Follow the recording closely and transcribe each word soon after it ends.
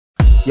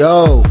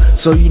Yo,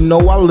 so you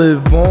know I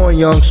live on,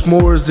 young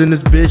s'mores in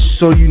this bitch,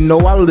 so you know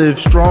I live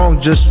strong,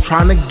 just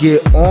trying to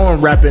get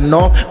on, rapping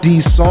off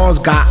these songs,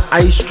 got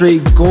ice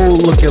straight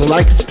gold, looking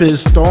like it's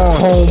pissed on.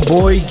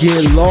 Homeboy,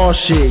 get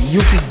lost, shit, you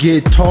could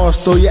get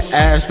tossed, throw your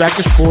ass back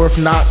and forth,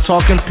 not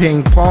talking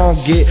ping pong,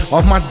 get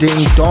off my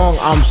ding dong,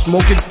 I'm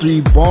smoking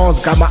 3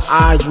 bongs, got my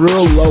eyes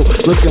real low,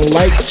 looking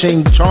like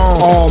Ching, Chong.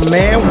 Oh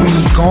man, we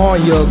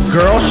gone, your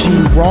girl, she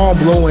wrong,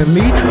 blowing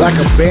me like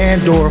a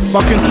band or a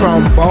fucking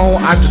trombone,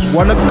 I just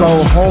wanna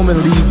go home and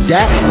leave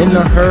that in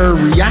a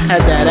hurry. I had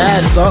that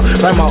ass up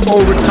like my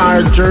old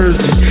retired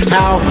jersey.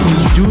 How he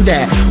do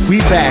that? We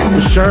back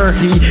for sure.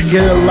 He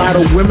get a lot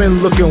of women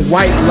looking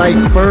white like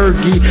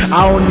Fergie.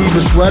 I don't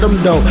even sweat them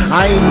though.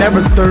 I ain't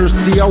never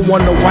thirsty. I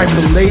wanna wipe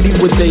a lady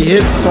with their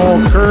hips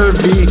on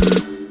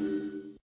curvy.